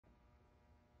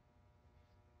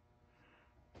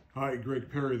Hi, Gregg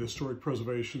Perry, the Historic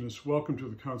Preservationist. Welcome to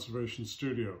the Conservation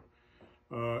Studio.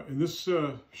 In this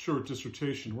short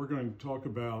dissertation, we're going to talk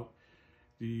about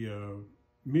me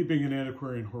being an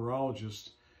antiquarian horologist,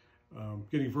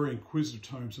 getting very inquisitive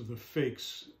times of the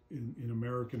fakes in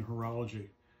American horology.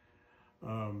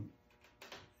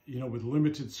 With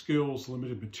limited skills,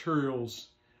 limited materials,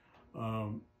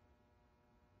 I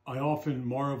often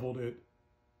marveled at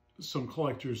some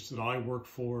collectors that I work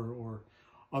for or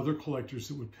other collectors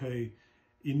that would pay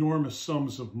enormous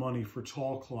sums of money for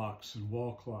tall clocks and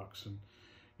wall clocks. And,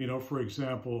 for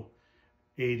example,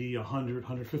 $80, $100,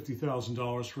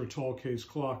 $150,000 for a tall case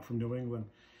clock from New England.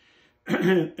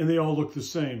 And they all look the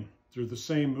same. They're the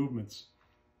same movements.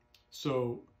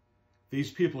 So these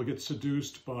people get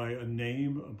seduced by a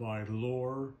name, by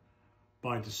lore,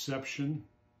 by deception.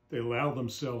 They allow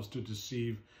themselves to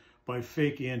deceive by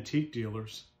fake antique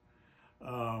dealers,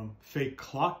 fake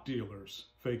clock dealers,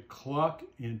 fake clock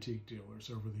antique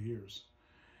dealers over the years.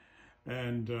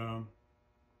 And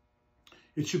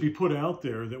it should be put out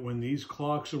there that when these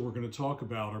clocks that we're going to talk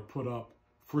about are put up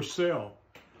for sale,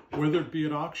 whether it be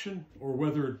at auction or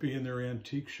whether it be in their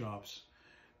antique shops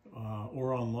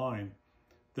or online,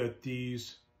 that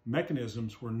these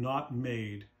mechanisms were not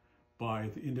made by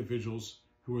the individuals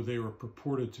who they were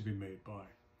purported to be made by.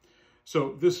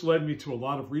 So this led me to a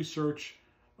lot of research.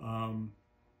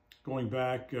 Going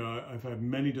back, I've had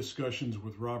many discussions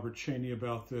with Robert Cheney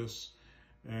about this,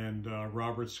 and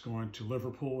Robert's going to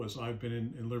Liverpool, as I've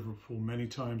been in Liverpool many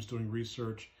times doing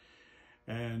research.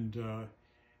 And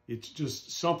it's just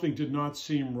something did not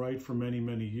seem right for many,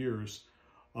 many years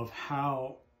of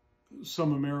how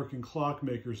some American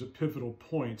clockmakers at pivotal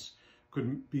points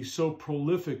could be so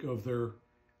prolific of their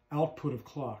output of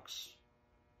clocks,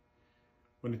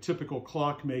 when a typical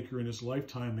clockmaker in his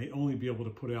lifetime may only be able to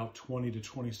put out 20 to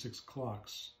 26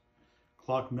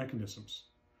 clock mechanisms.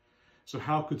 So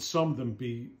how could some of them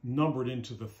be numbered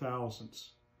into the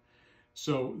thousands?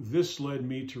 So this led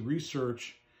me to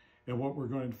research, and what we're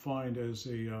going to find as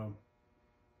the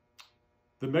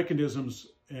mechanisms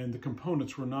and the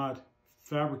components were not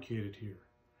fabricated here.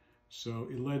 So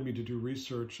it led me to do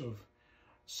research of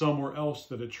somewhere else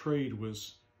that a trade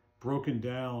was broken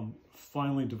down,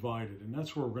 finally divided. And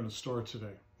that's where we're going to start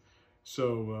today.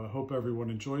 So hope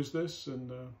everyone enjoys this,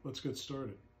 and let's get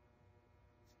started.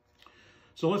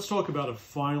 So let's talk about a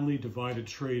finely divided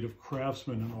trade of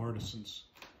craftsmen and artisans.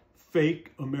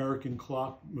 Fake American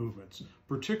clock movements,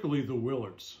 particularly the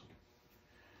Willards.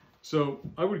 So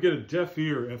I would get a deaf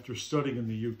ear after studying in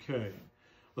the UK,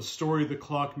 a story that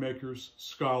clockmakers,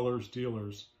 scholars,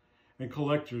 dealers, and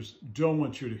collectors don't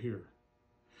want you to hear.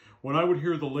 When I would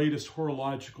hear the latest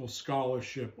horological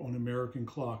scholarship on American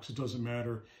clocks, it doesn't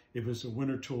matter if it's a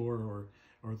Winterthur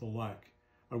or the like,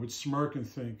 I would smirk and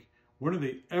think, when are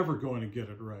they ever going to get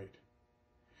it right?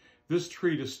 This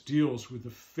treatise deals with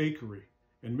the fakery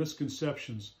and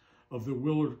misconceptions of the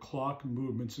Willard clock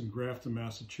movements in Grafton,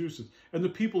 Massachusetts, and the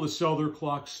people that sell their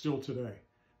clocks still today,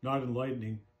 not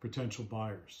enlightening potential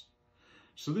buyers.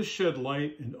 So this shed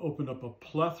light and opened up a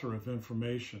plethora of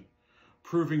information,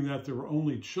 proving that there were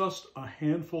only just a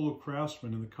handful of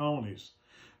craftsmen in the colonies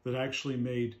that actually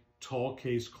made tall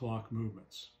case clock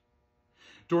movements.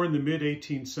 During the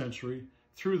mid-18th century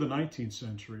through the 19th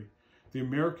century, the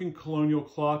American colonial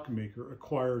clockmaker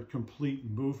acquired complete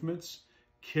movements,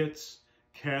 kits,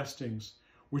 castings,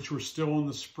 which were still in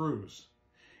the sprues,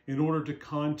 in order to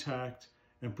contact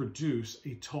and produce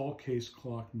a tall case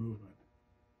clock movement.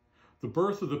 The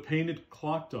birth of the painted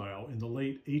clock dial in the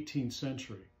late 18th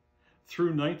century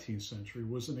through 19th century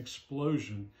was an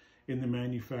explosion in the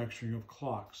manufacturing of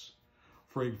clocks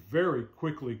for a very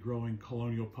quickly growing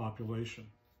colonial population.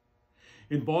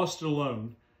 In Boston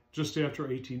alone, just after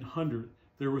 1800,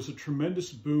 there was a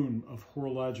tremendous boom of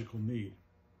horological need.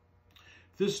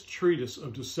 This treatise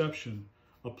of deception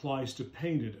applies to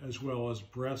painted as well as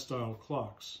brass dial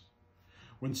clocks.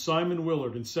 When Simon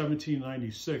Willard in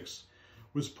 1796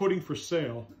 was putting for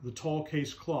sale the tall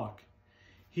case clock,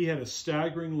 he had a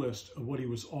staggering list of what he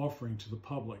was offering to the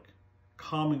public: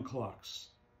 common clocks,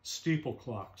 steeple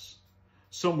clocks,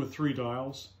 some with 3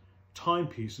 dials,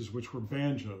 timepieces which were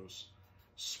banjos,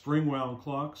 spring-wound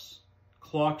clocks,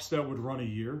 clocks that would run a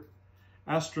year,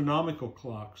 astronomical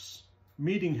clocks,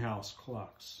 meeting house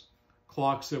clocks,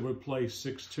 clocks that would play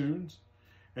 6 tunes,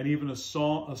 and even a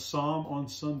psalm on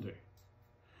Sunday.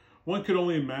 One could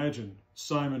only imagine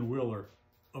Simon Willard,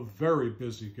 a very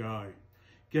busy guy,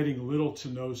 getting little to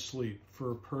no sleep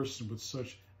for a person with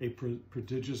such a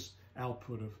prodigious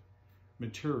output of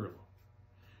material.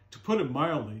 To put it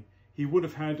mildly, he would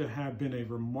have had to have been a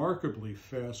remarkably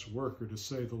fast worker, to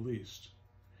say the least.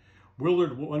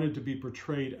 Willard wanted to be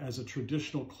portrayed as a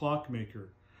traditional clockmaker,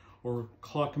 or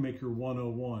clockmaker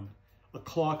 101, a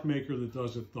clockmaker that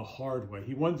does it the hard way.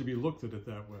 He wanted to be looked at it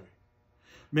that way,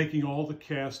 making all the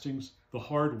castings the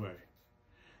hard way.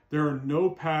 There are no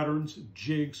patterns,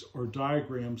 jigs, or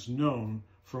diagrams known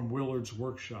from Willard's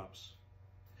workshops.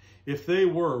 If they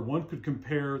were, one could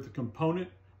compare the component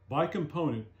by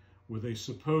component with a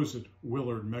supposed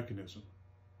Willard mechanism.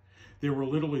 There were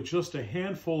literally just a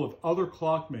handful of other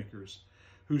clockmakers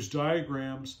whose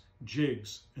diagrams,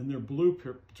 jigs, and their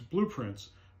blueprints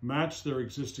matched their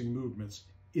existing movements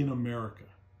in America.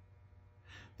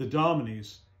 The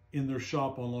Dominies, in their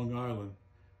shop on Long Island,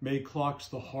 made clocks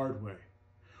the hard way,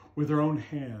 with their own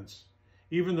hands,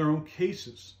 even their own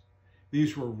cases.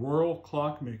 These were rural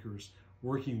clockmakers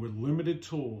working with limited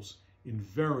tools in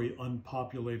very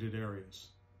unpopulated areas.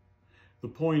 The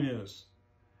point is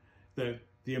that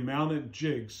the amount of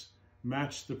jigs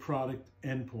matched the product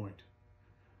endpoint.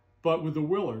 But with the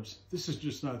Willards, this is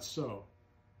just not so,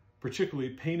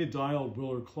 particularly painted dialed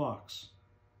Willard clocks.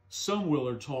 Some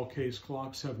Willard tall case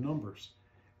clocks have numbers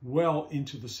well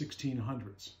into the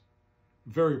 1600s.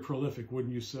 Very prolific,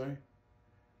 wouldn't you say?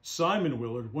 Simon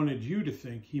Willard wanted you to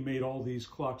think he made all these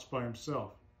clocks by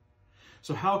himself.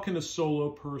 So how can a solo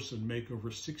person make over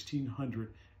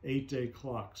 1,600 eight-day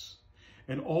clocks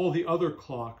and all the other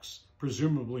clocks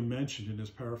presumably mentioned in his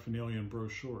paraphernalia and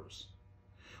brochures,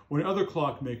 when other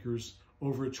clockmakers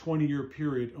over a 20-year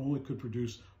period only could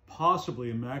produce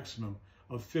possibly a maximum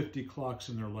of 50 clocks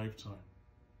in their lifetime?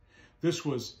 This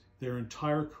was their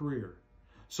entire career.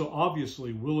 So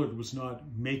obviously Willard was not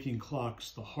making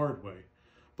clocks the hard way,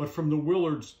 but from the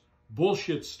Willard's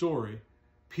bullshit story,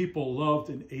 people loved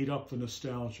and ate up the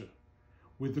nostalgia,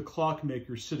 with the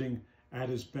clockmaker sitting at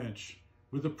his bench,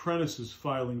 with apprentices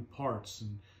filing parts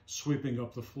and sweeping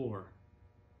up the floor.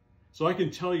 So I can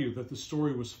tell you that the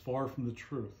story was far from the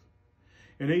truth.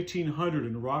 In 1800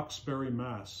 in Roxbury,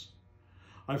 Mass.,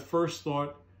 I first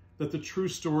thought that the true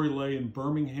story lay in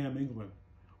Birmingham, England,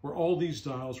 where all these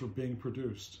dials were being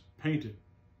produced, painted.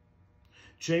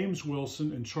 James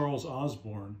Wilson and Charles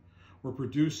Osborne were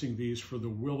producing these for the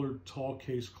Willard tall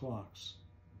case clocks.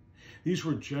 These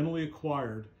were generally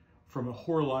acquired from a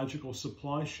horological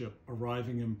supply ship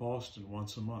arriving in Boston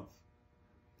once a month.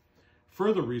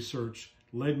 Further research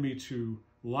led me to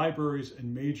libraries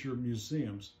and major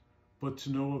museums, but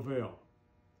to no avail.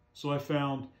 So I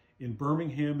found in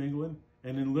Birmingham, England,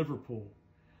 and in Liverpool,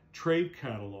 trade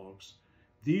catalogs.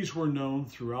 These were known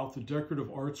throughout the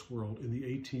decorative arts world in the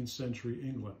 18th century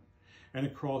England and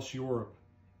across Europe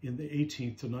in the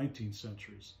 18th to 19th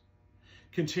centuries,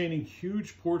 containing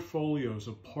huge portfolios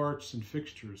of parts and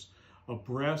fixtures of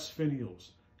brass finials,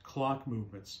 clock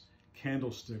movements,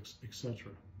 candlesticks,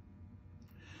 etc.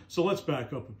 So let's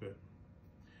back up a bit.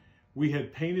 We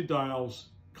had painted dials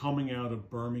coming out of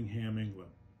Birmingham,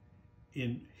 England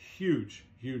in huge,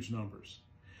 huge numbers.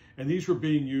 And these were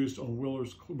being used on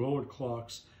Willard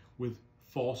clocks with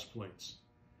false plates,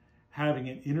 having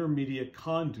an intermediate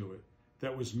conduit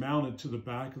that was mounted to the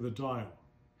back of the dial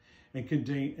and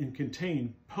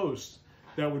contained posts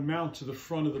that would mount to the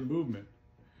front of the movement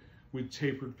with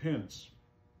tapered pins.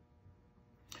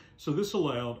 So this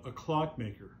allowed a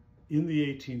clockmaker in the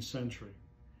 18th century,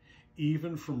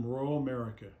 even from rural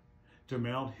America, to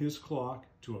mount his clock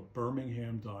to a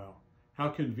Birmingham dial. How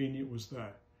convenient was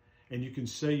that? And you can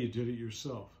say you did it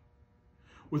yourself.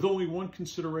 With only one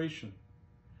consideration: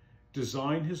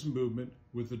 design his movement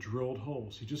with the drilled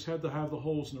holes. He just had to have the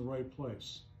holes in the right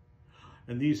place.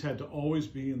 And these had to always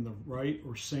be in the right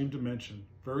or same dimension.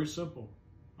 Very simple,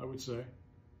 I would say.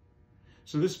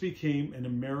 So this became an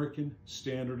American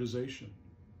standardization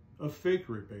of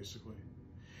fakery, basically.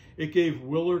 It gave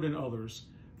Willard and others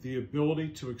the ability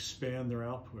to expand their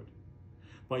output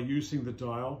by using the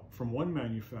dial from one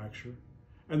manufacturer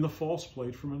and the false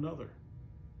plate from another.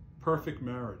 Perfect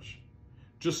marriage.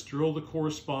 Just drill the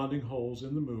corresponding holes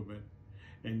in the movement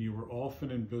and you were off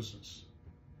and in business.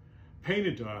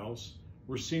 Painted dials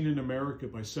were seen in America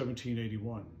by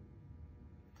 1781,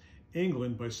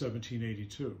 England by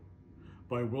 1782,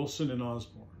 by Wilson and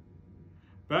Osborne.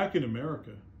 Back in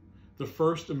America, the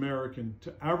first American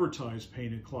to advertise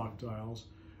painted clock dials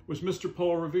was Mr.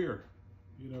 Paul Revere.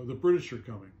 You know, the British are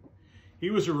coming. He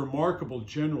was a remarkable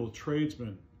general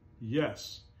tradesman,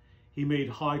 yes. He made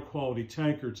high-quality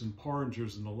tankards and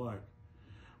porringers and the like.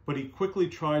 But he quickly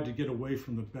tried to get away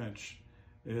from the bench,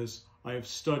 as I have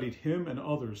studied him and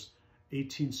others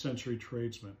 18th century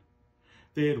tradesmen.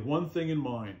 They had one thing in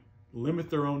mind: limit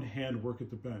their own handwork at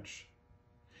the bench.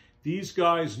 These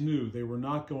guys knew they were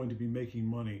not going to be making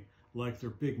money like their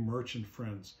big merchant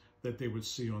friends that they would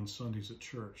see on Sundays at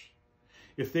church.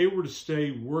 If they were to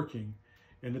stay working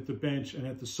and at the bench and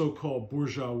at the so-called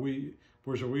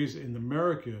bourgeoisie in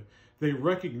America, they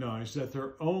recognized that there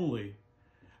are only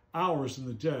hours in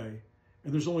the day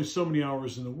and there's only so many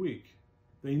hours in the week.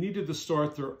 They needed to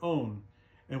start their own,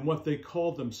 and what they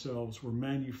called themselves were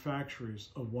manufactories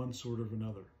of one sort or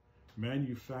another.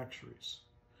 Manufactories.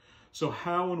 So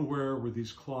how and where were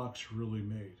these clocks really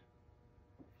made?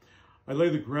 I lay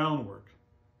the groundwork.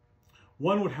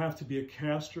 One would have to be a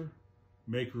caster,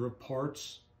 maker of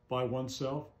parts by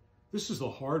oneself. This is the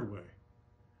hard way.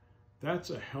 That's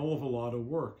a hell of a lot of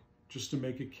work just to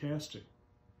make a casting.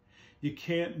 You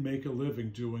can't make a living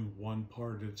doing one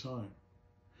part at a time.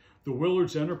 The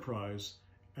Willards enterprise,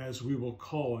 as we will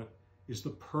call it, is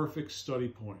the perfect study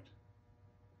point.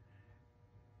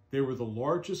 They were the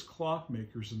largest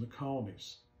clockmakers in the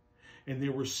colonies, and they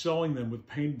were selling them with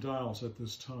painted dials at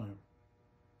this time.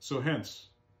 So hence,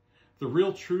 the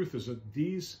real truth is that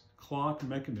these clock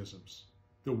mechanisms,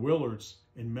 the Willards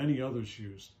and many others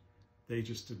used, they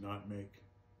just did not make.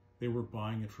 They were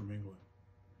buying it from England.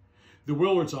 The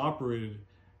Willards operated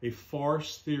a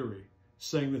farce theory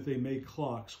saying that they made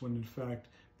clocks when in fact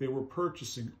they were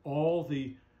purchasing all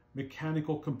the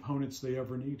mechanical components they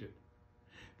ever needed.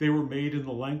 They were made in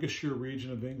the Lancashire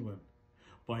region of England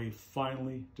by a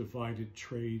finely divided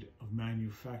trade of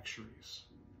manufactories.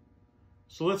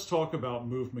 So let's talk about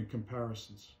movement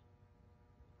comparisons.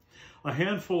 A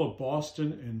handful of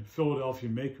Boston and Philadelphia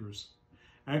makers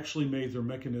actually made their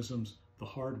mechanisms the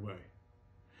hard way.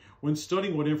 When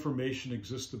studying what information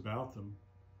exists about them,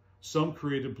 some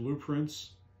created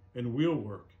blueprints and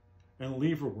wheelwork and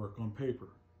lever work on paper,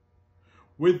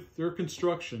 with their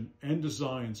construction and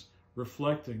designs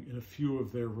reflecting in a few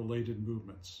of their related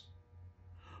movements.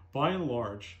 By and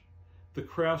large, the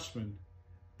craftsmen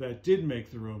that did make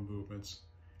their own movements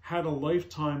had a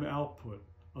lifetime output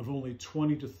of only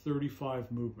 20 to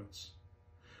 35 movements,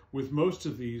 with most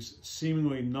of these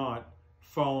seemingly not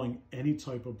following any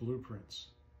type of blueprints.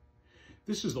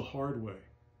 This is the hard way,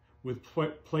 with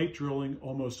plate drilling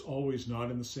almost always not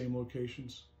in the same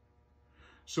locations.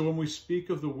 So when we speak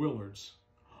of the Willards,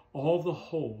 all the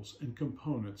holes and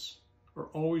components are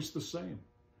always the same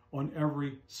on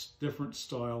every different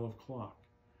style of clock,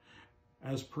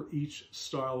 as per each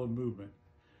style of movement.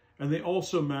 And they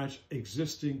also match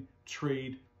existing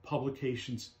trade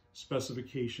publications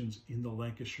specifications in the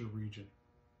Lancashire region.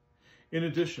 In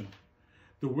addition,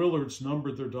 the Willards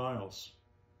numbered their dials.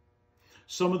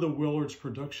 Some of the Willards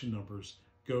production numbers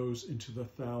goes into the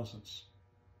thousands.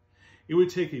 It would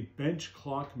take a bench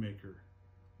clockmaker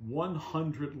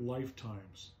 100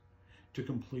 lifetimes to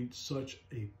complete such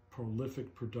a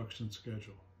prolific production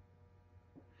schedule.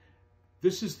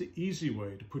 This is the easy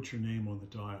way to put your name on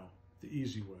the dial, the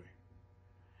easy way.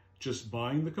 Just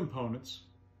buying the components,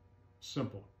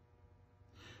 simple.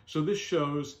 So this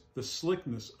shows the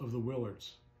slickness of the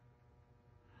Willards.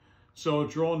 So I'll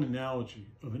draw an analogy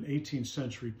of an 18th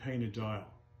century painted dial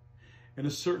and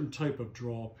a certain type of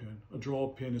draw pin. A draw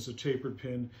pin is a tapered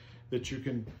pin that you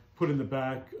can put in the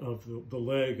back of the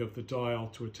leg of the dial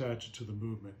to attach it to the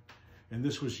movement. And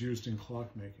this was used in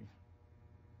clockmaking.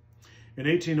 In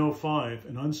 1805,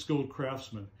 an unskilled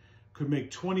craftsman could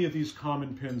make 20 of these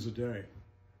common pins a day.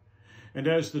 And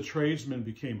as the tradesman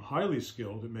became highly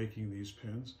skilled at making these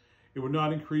pins, it would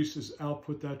not increase his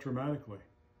output that dramatically.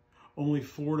 Only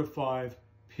 4 to 5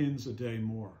 pins a day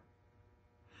more.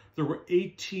 There were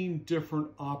 18 different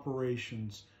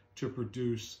operations to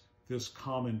produce this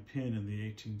common pin in the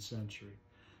 18th century.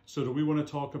 So do we want to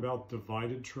talk about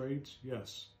divided trades?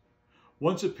 Yes.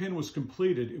 Once a pin was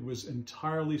completed, it was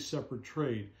entirely separate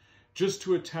trade just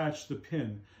to attach the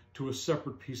pin to a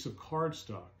separate piece of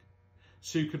cardstock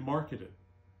so you could market it.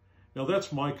 Now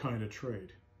that's my kind of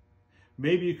trade.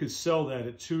 Maybe you could sell that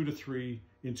in 2 to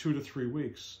 3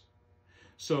 weeks.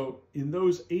 So in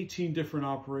those 18 different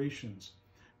operations,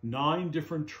 9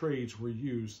 different trades were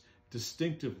used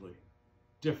distinctively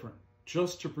different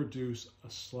just to produce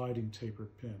a sliding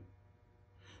tapered pin.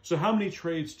 So how many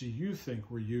trades do you think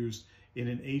were used in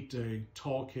an 8-day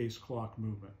tall case clock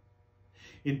movement?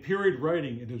 In period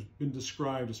writing, it has been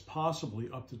described as possibly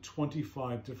up to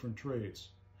 25 different trades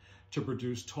to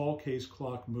produce tall case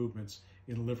clock movements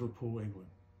in Liverpool, England.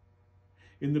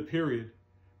 In the period,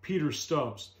 Peter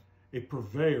Stubbs, a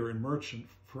purveyor and merchant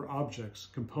for objects,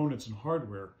 components, and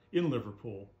hardware in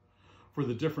Liverpool for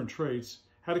the different trades,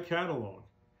 had a catalog.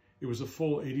 It was a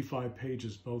full 85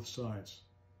 pages both sides.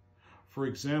 For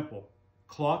example,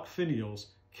 clock finials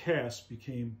cast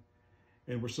became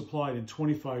and were supplied in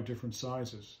 25 different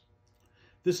sizes.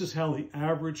 This is how the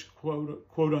average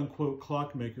quote-unquote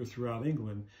clockmaker throughout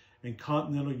England and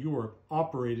continental Europe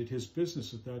operated his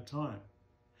business at that time.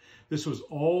 This was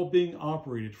all being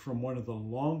operated from one of the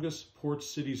longest port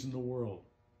cities in the world.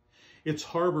 Its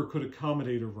harbor could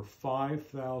accommodate over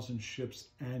 5,000 ships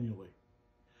annually.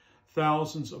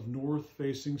 Thousands of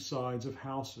north-facing sides of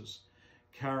houses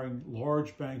carrying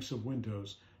large banks of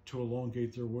windows to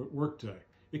elongate their workday.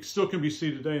 It still can be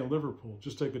seen today in Liverpool.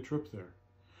 Just take a trip there.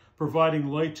 Providing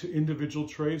light to individual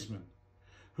tradesmen,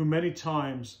 who many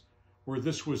times where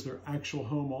this was their actual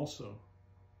home also.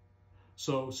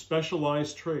 So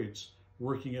specialized trades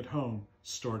working at home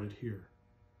started here.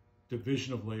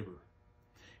 Division of labor.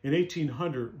 In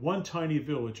 1800, one tiny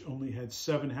village only had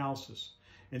 7 houses,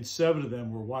 and 7 of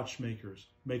them were watchmakers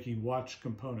making watch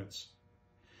components.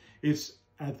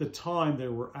 At the time,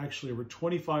 there were actually over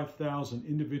 25,000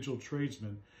 individual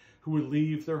tradesmen who would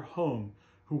leave their home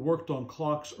who worked on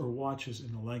clocks or watches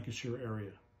in the Lancashire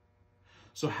area.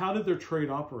 So how did their trade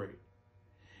operate?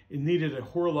 It needed a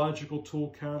horological tool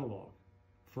catalog.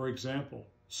 For example,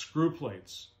 screw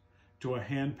plates to a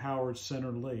hand-powered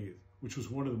center lathe, which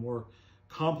was one of the more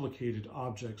complicated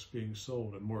objects being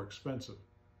sold and more expensive.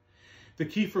 The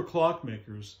key for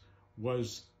clockmakers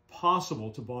was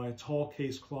possible to buy a tall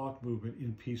case clock movement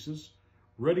in pieces,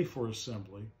 ready for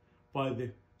assembly, by the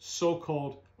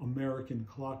so-called American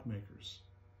clockmakers.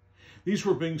 These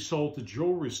were being sold to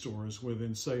jewelry stores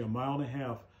within, say, a mile and a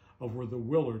half of where the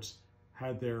Willards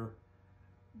had their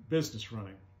business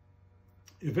running.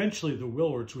 Eventually, the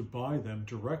Willards would buy them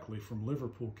directly from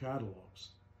Liverpool catalogs.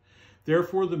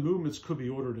 Therefore, the movements could be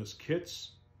ordered as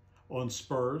kits, on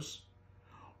spurs,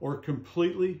 or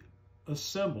completely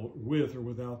assembled with or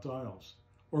without dials,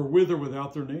 or with or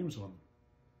without their names on them.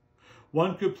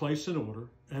 One could place an order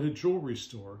at a jewelry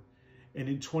store, and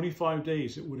in 25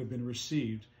 days it would have been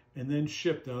received and then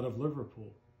shipped out of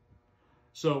Liverpool.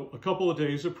 So a couple of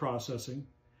days of processing,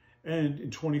 and in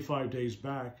 25 days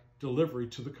back, delivery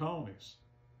to the colonies.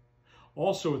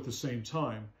 Also at the same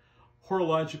time,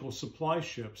 horological supply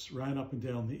ships ran up and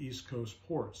down the East Coast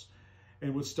ports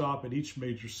and would stop at each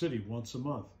major city once a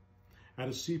month at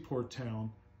a seaport town,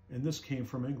 and this came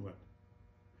from England.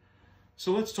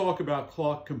 So let's talk about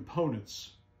clock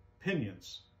components,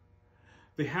 pinions.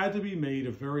 They had to be made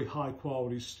of very high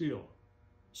quality steel.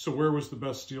 So where was the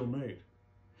best steel made?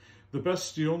 The best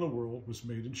steel in the world was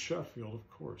made in Sheffield, of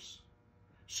course,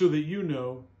 so that you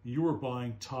know you were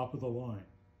buying top of the line.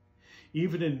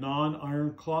 Even a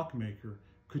non-iron clockmaker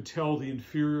could tell the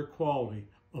inferior quality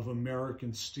of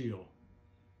American steel.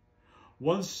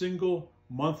 One single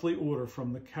monthly order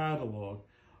from the catalog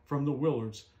from the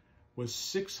Willards was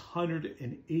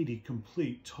 680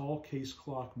 complete tall case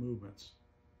clock movements.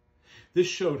 This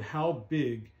showed how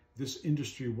big this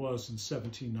industry was in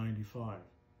 1795,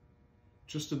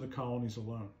 just in the colonies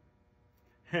alone.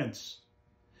 Hence,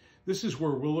 this is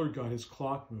where Willard got his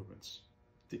clock movements,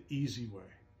 the easy way,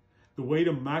 the way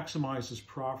to maximize his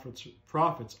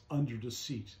profits under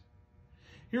deceit.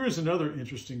 Here is another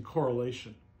interesting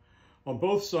correlation. On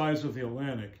both sides of the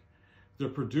Atlantic, the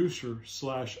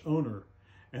producer/owner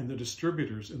and the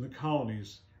distributors in the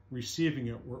colonies receiving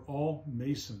it were all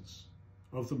Masons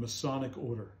of the Masonic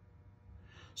order.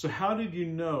 So how did you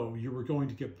know you were going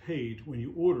to get paid when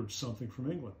you ordered something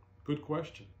from England? Good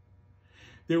question.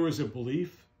 There was a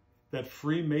belief that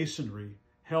Freemasonry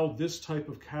held this type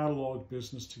of catalog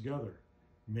business together,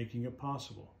 making it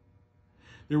possible.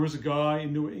 There was a guy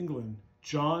in New England,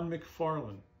 John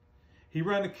McFarland. He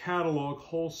ran a catalog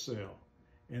wholesale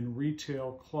and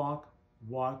retail clock,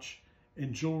 watch,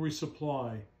 and jewelry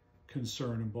supply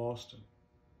concern in Boston.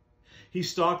 He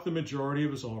stocked the majority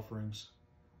of his offerings,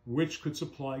 which could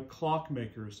supply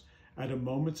clockmakers at a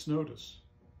moment's notice.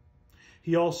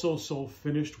 He also sold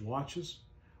finished watches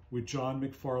with John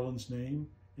McFarland's name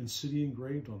and city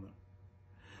engraved on them.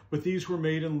 But these were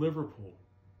made in Liverpool.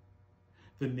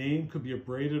 The name could be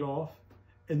abraded off,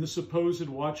 and the supposed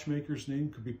watchmaker's name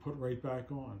could be put right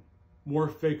back on. More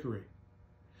fakery.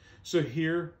 So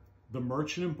here, the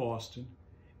merchant in Boston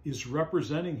is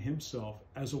representing himself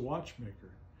as a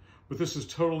watchmaker, but this is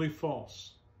totally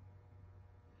false.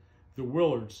 The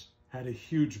Willards had a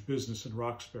huge business in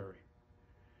Roxbury.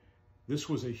 This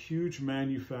was a huge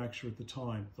manufacturer at the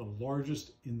time, the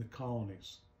largest in the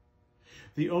colonies.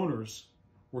 The owners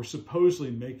were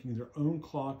supposedly making their own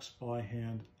clocks by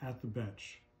hand at the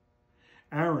bench.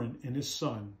 Aaron and his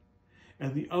son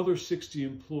and the other 60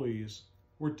 employees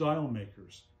were dial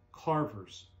makers,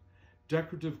 carvers,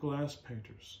 decorative glass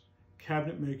painters,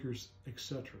 cabinet makers,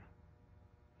 etc.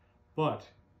 But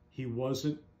he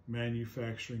wasn't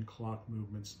manufacturing clock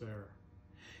movements there.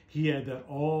 He had that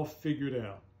all figured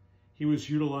out. He was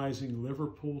utilizing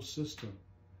Liverpool's system,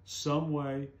 some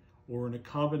way or in a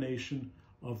combination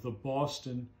of the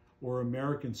Boston or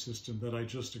American system that I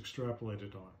just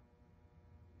extrapolated on.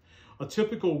 A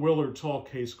typical Willard tall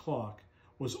case clock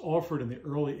was offered in the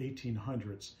early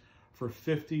 1800s for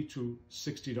 $50 to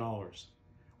 $60,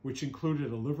 which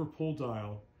included a Liverpool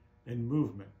dial and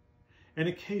movement, and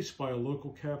a case by a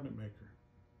local cabinet maker.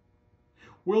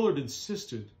 Willard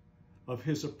insisted of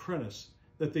his apprentice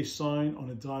that they sign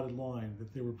on a dotted line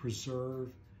that they would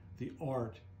preserve the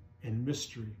art and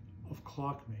mystery of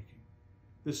clockmaking.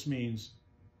 This means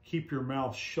keep your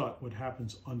mouth shut what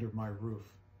happens under my roof,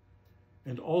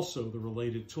 and also the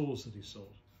related tools that he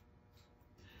sold.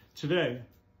 Today,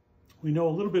 we know a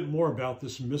little bit more about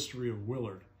this mystery of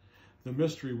Willard. The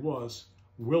mystery was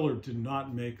Willard did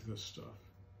not make this stuff.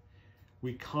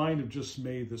 We kind of just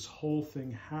made this whole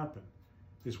thing happen,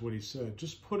 is what he said.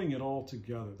 Just putting it all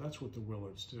together. That's what the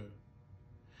Willards did.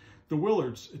 The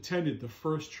Willards attended the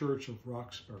First Church of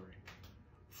Roxbury,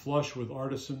 flush with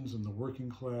artisans and the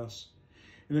working class,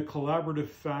 in a collaborative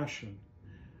fashion,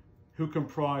 who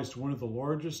comprised one of the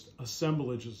largest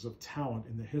assemblages of talent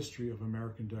in the history of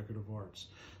American decorative arts.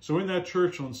 So in that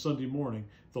church on Sunday morning,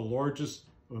 the largest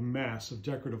mass of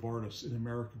decorative artists in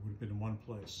America would have been in one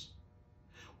place.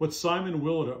 What Simon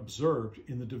Willard observed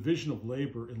in the division of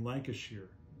labor in Lancashire,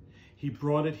 he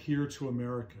brought it here to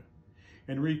America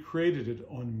and recreated it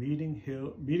on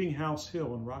Meeting House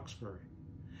Hill in Roxbury.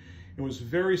 It was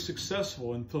very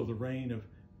successful until the reign of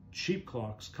cheap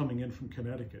clocks coming in from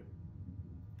Connecticut.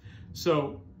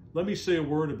 So let me say a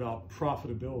word about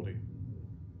profitability.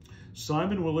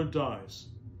 Simon Willard dies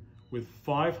with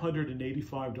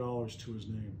 $585 to his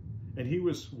name, and he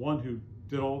was one who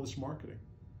did all this marketing.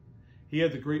 He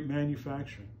had the great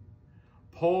manufacturing.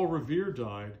 Paul Revere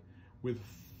died with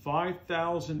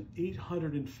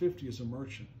 $5,850 as a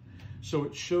merchant. So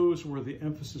it shows where the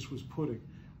emphasis was putting,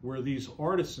 where these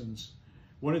artisans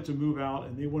wanted to move out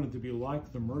and they wanted to be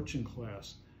like the merchant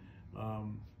class.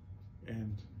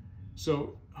 And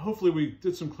so hopefully we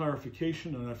did some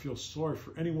clarification, and I feel sorry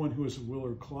for anyone who has a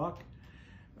Willard clock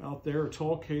out there, a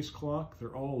tall case clock.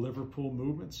 They're all Liverpool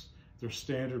movements. They're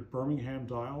standard Birmingham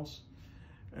dials.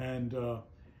 And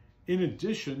in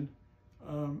addition,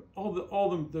 all the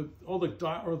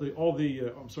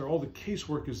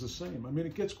casework is the same. I mean,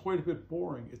 it gets quite a bit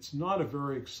boring. It's not a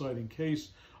very exciting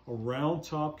case. A round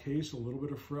top case, a little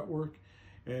bit of fretwork,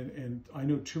 and I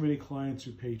know too many clients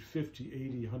who paid $50,000,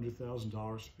 $80,000,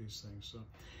 $100,000 for these things. So,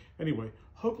 anyway,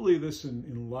 hopefully this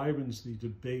enlivens the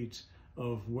debate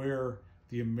of where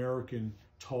the American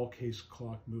tall case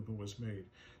clock movement was made.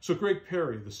 So Gregg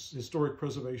Perry, the Historic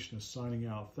Preservationist, signing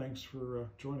out. Thanks for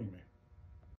joining me.